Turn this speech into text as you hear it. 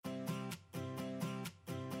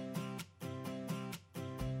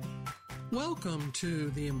Welcome to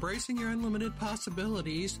the Embracing Your Unlimited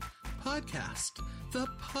Possibilities podcast, the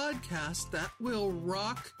podcast that will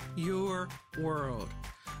rock your world.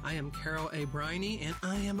 I am Carol A. Briney, and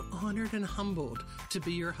I am honored and humbled to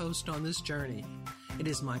be your host on this journey. It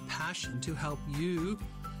is my passion to help you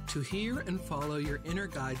to hear and follow your inner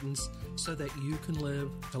guidance so that you can live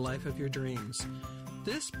the life of your dreams.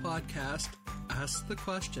 This podcast asks the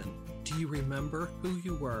question, do you remember who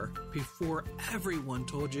you were before everyone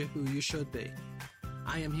told you who you should be?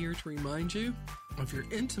 I am here to remind you of your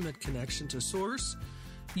intimate connection to Source.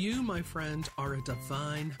 You, my friend, are a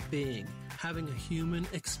divine being, having a human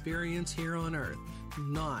experience here on Earth,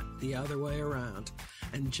 not the other way around.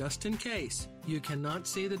 And just in case you cannot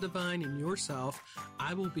see the divine in yourself,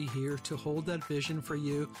 I will be here to hold that vision for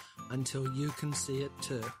you until you can see it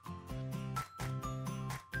too.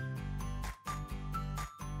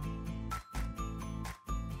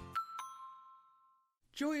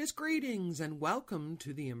 Joyous greetings and welcome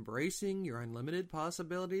to the Embracing Your Unlimited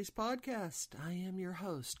Possibilities podcast. I am your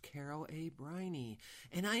host, Carol A. Briney,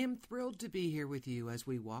 and I am thrilled to be here with you as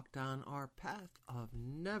we walk down our path of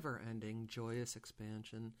never-ending joyous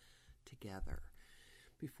expansion together.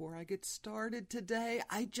 Before I get started today,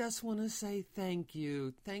 I just want to say thank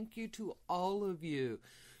you. Thank you to all of you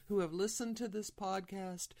who have listened to this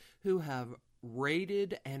podcast, who have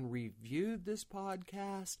rated and reviewed this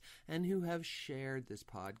podcast, and who have shared this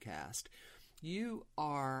podcast. You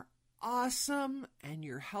are awesome, and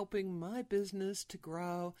you're helping my business to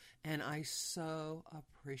grow, and I so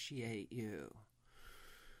appreciate you.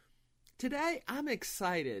 Today, I'm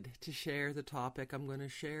excited to share the topic I'm going to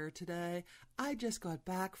share today. I just got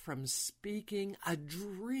back from speaking, a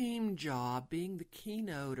dream job, being the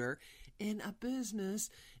keynoter in a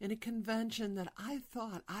business, in a convention that I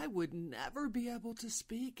thought I would never be able to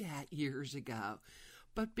speak at years ago.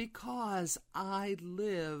 But because I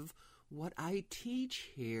live what I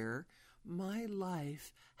teach here, my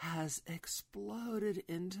life has exploded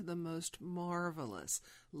into the most marvelous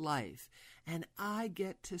life, and I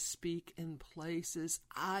get to speak in places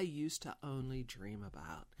I used to only dream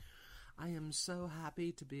about. I am so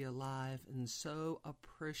happy to be alive and so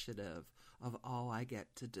appreciative of all I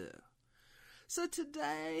get to do. So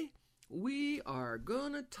today we are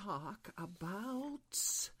going to talk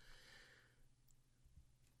about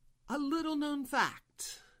a little known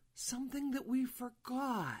fact, something that we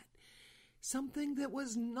forgot. Something that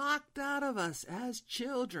was knocked out of us as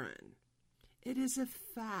children. It is a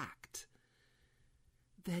fact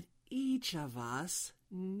that each of us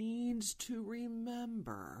needs to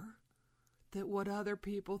remember that what other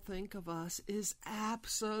people think of us is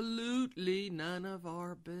absolutely none of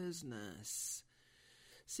our business.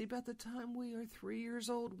 See, by the time we are 3 years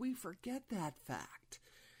old, we forget that fact.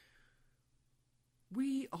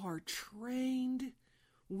 We are trained,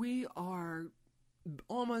 we are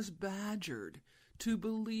almost badgered to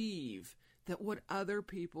believe that what other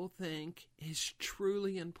people think is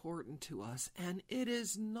truly important to us, and it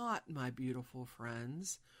is not, my beautiful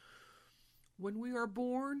friends. When we are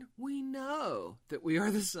born, we know that we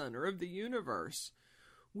are the center of the universe.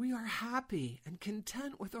 We are happy and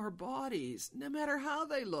content with our bodies, no matter how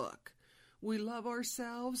they look. We love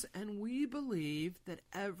ourselves, and we believe that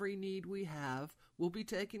every need we have will be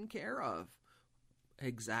taken care of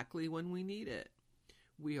exactly when we need it.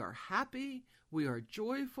 We are happy, we are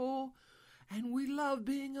joyful, and we love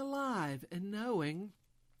being alive and knowing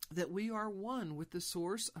that we are one with the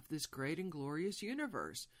source of this great and glorious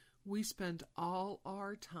universe. We spend all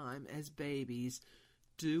our time as babies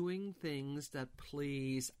doing things that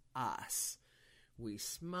please us. We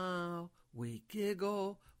smile, we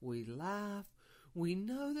giggle, we laugh. We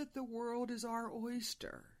know that the world is our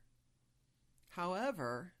oyster.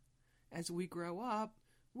 However, as we grow up,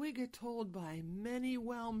 we get told by many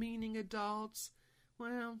well-meaning adults,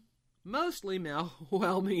 mostly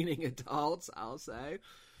well-meaning adults, I'll say,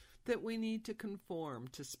 that we need to conform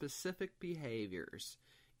to specific behaviors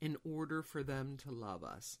in order for them to love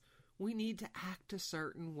us. We need to act a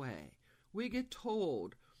certain way. We get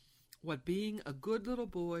told what being a good little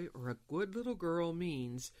boy or a good little girl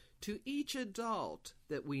means to each adult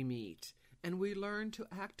that we meet, and we learn to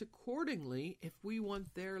act accordingly if we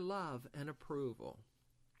want their love and approval.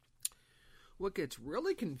 What gets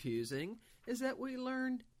really confusing is that we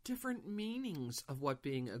learn different meanings of what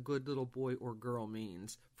being a good little boy or girl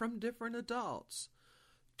means from different adults.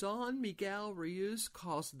 Don Miguel Ruiz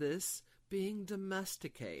calls this being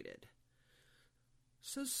domesticated.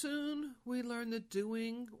 So soon we learn that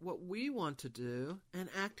doing what we want to do and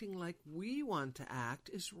acting like we want to act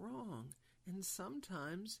is wrong, and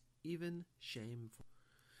sometimes even shameful.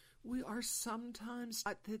 We are sometimes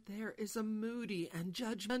taught that there is a moody and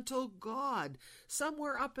judgmental God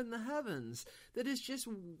somewhere up in the heavens that is just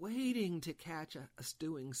waiting to catch us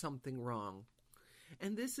doing something wrong.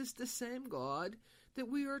 And this is the same God that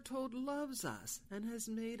we are told loves us and has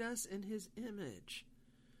made us in his image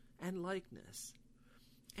and likeness.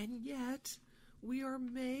 And yet, we are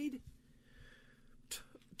made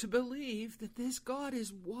to believe that this God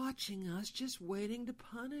is watching us, just waiting to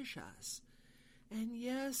punish us. And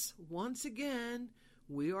yes, once again,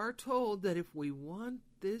 we are told that if we want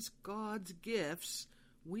this God's gifts,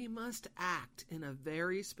 we must act in a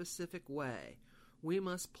very specific way. We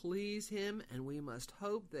must please him, and we must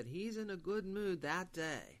hope that he's in a good mood that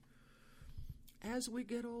day. As we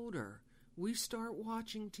get older, we start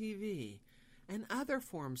watching TV and other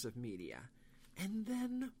forms of media, and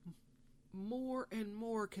then more and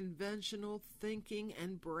more conventional thinking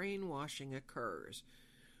and brainwashing occurs.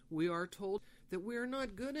 We are told that we are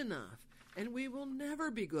not good enough, and we will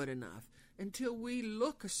never be good enough until we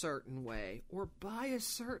look a certain way or buy a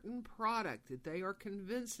certain product that they are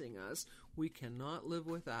convincing us we cannot live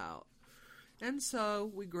without. And so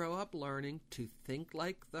we grow up learning to think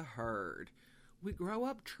like the herd. We grow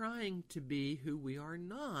up trying to be who we are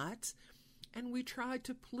not, and we try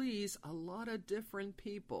to please a lot of different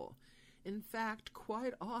people. In fact,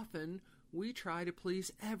 quite often, we try to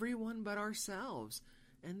please everyone but ourselves,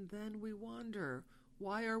 and then we wonder,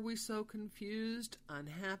 why are we so confused,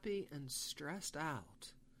 unhappy, and stressed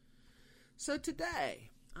out? So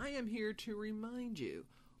today, I am here to remind you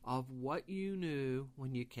of what you knew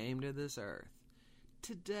when you came to this earth.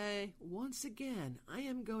 Today, once again, I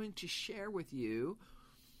am going to share with you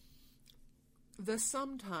the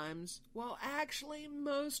sometimes, well, actually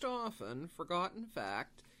most often forgotten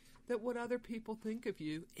fact that what other people think of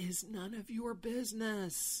you is none of your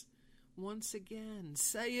business. Once again,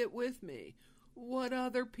 say it with me. What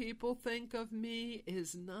other people think of me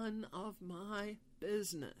is none of my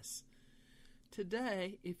business.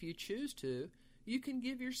 Today, if you choose to, you can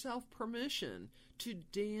give yourself permission to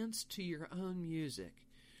dance to your own music.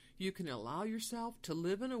 You can allow yourself to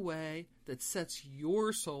live in a way that sets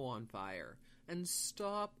your soul on fire and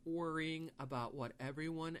stop worrying about what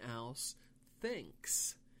everyone else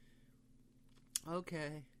thinks.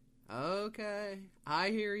 Okay, I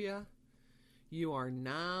hear you. You are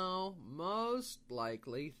now most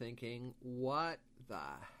likely thinking, what the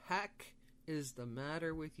heck is the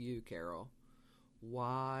matter with you, Carol?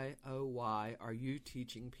 Why, oh why, are you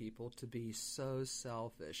teaching people to be so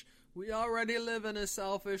selfish? We already live in a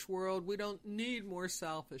selfish world. We don't need more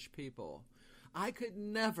selfish people. I could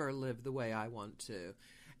never live the way I want to.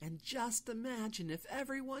 And just imagine if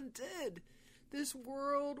everyone did. This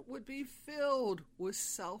world would be filled with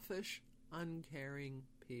selfish, uncaring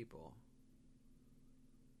people.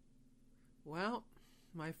 Well,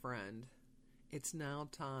 my friend, it's now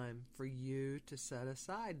time for you to set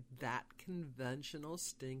aside that conventional,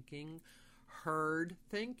 stinking, herd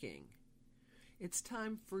thinking. It's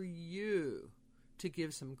time for you to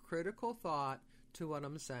give some critical thought to what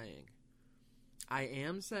I'm saying. I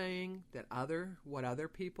am saying that what other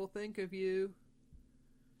people think of you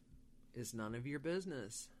is none of your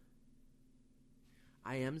business.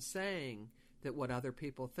 I am saying that what other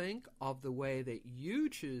people think of the way that you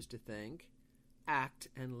choose to think, act,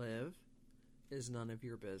 and live is none of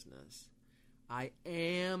your business. I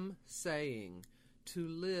am saying to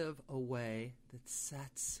live a way that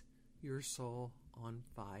sets your soul on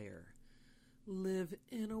fire. Live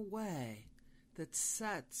in a way that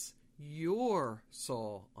sets your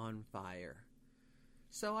soul on fire.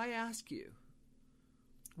 So I ask you,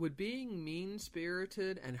 would being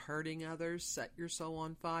mean-spirited and hurting others set your soul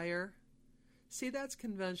on fire? See, that's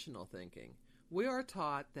conventional thinking. We are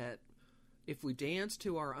taught that if we dance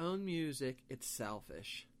to our own music, it's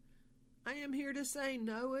selfish. I am here to say,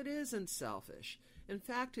 no, it isn't selfish. In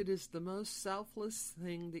fact, it is the most selfless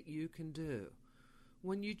thing that you can do.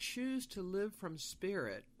 When you choose to live from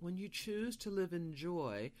spirit, when you choose to live in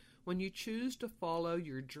joy, when you choose to follow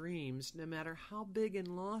your dreams, no matter how big and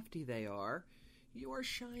lofty they are, you are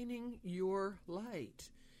shining your light.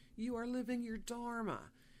 You are living your dharma.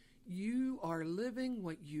 You are living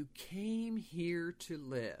what you came here to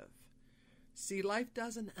live. See, life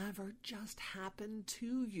doesn't ever just happen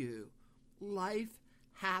to you. Life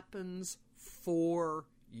happens for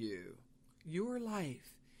you. Your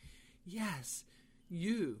life. Yes,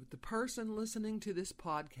 you, the person listening to this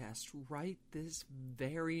podcast right this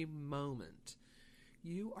very moment,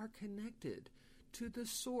 you are connected to the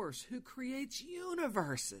source who creates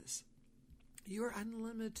universes. You're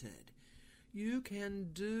unlimited. You can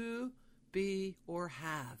do, be, or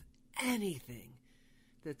have anything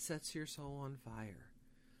that sets your soul on fire.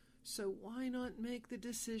 So why not make the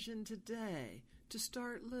decision today to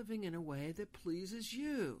start living in a way that pleases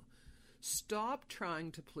you? Stop trying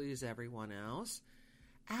to please everyone else.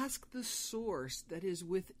 Ask the source that is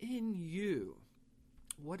within you.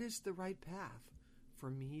 What is the right path for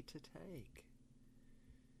me to take?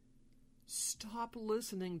 Stop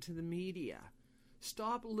listening to the media.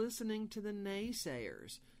 Stop listening to the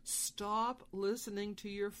naysayers. Stop listening to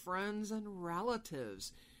your friends and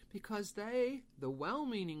relatives, because they, the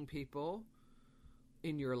well-meaning people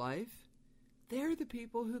in your life, they're the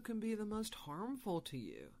people who can be the most harmful to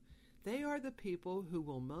you. They are the people who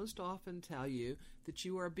will most often tell you that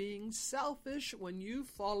you are being selfish when you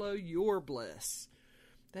follow your bliss.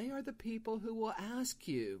 They are the people who will ask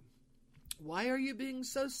you, why are you being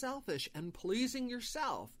so selfish and pleasing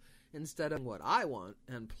yourself instead of what I want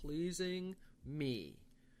and pleasing me?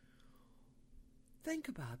 Think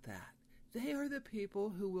about that. They are the people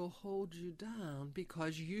who will hold you down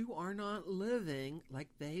because you are not living like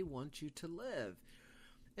they want you to live.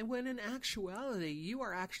 And when in actuality, you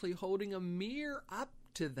are actually holding a mirror up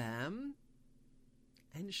to them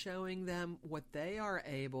and showing them what they are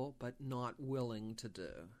able but not willing to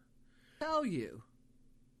do. Tell you,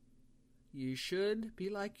 you should be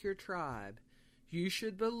like your tribe. You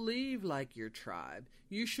should believe like your tribe.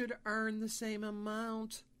 You should earn the same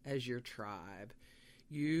amount as your tribe.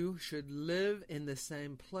 You should live in the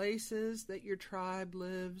same places that your tribe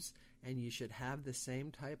lives, and you should have the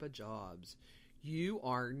same type of jobs. You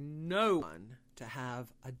are no one to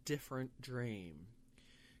have a different dream.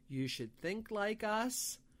 You should think like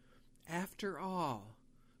us. After all,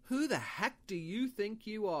 who the heck do you think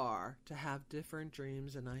you are to have different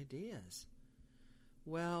dreams and ideas?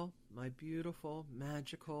 Well, my beautiful,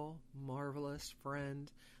 magical, marvelous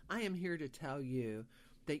friend, I am here to tell you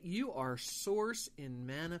that you are source in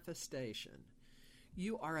manifestation.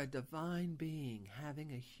 You are a divine being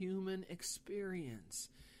having a human experience.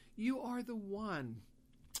 You are the one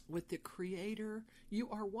with the Creator. You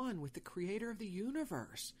are one with the Creator of the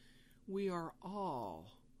universe. We are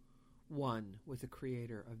all one with the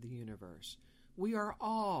Creator of the universe. We are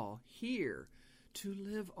all here to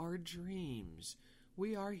live our dreams.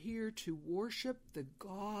 We are here to worship the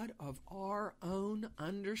God of our own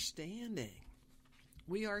understanding.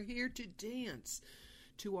 We are here to dance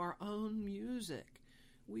to our own music.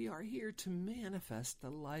 We are here to manifest the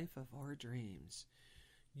life of our dreams.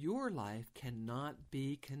 Your life cannot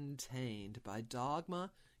be contained by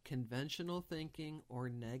dogma, conventional thinking, or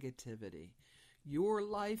negativity. Your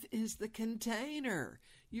life is the container.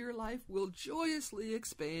 Your life will joyously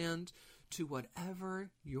expand to whatever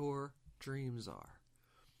your dreams are.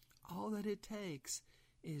 All that it takes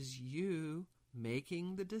is you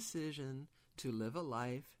making the decision to live a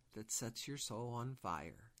life that sets your soul on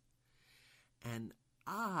fire. And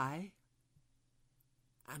I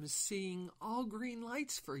am seeing all green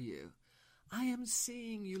lights for you. I am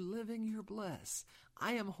seeing you living your bliss.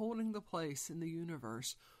 I am holding the place in the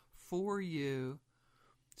universe for you,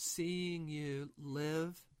 seeing you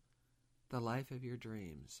live the life of your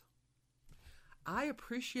dreams. I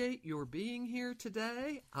appreciate your being here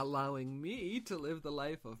today, allowing me to live the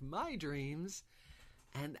life of my dreams,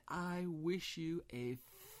 and I wish you a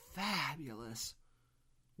fabulous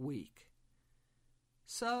week.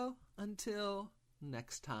 So, until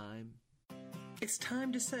next time. It's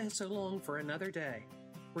time to say so long for another day.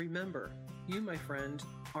 Remember, you, my friend,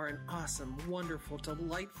 are an awesome, wonderful,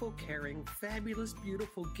 delightful, caring, fabulous,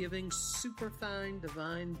 beautiful, giving, superfine,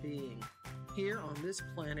 divine being here on this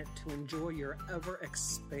planet to enjoy your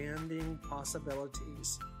ever-expanding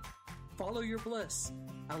possibilities. Follow your bliss.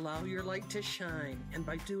 Allow your light to shine, and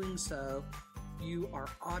by doing so, you are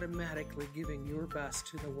automatically giving your best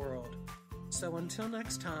to the world. So until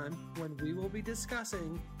next time, when we will be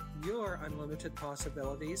discussing your unlimited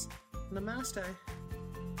possibilities, namaste.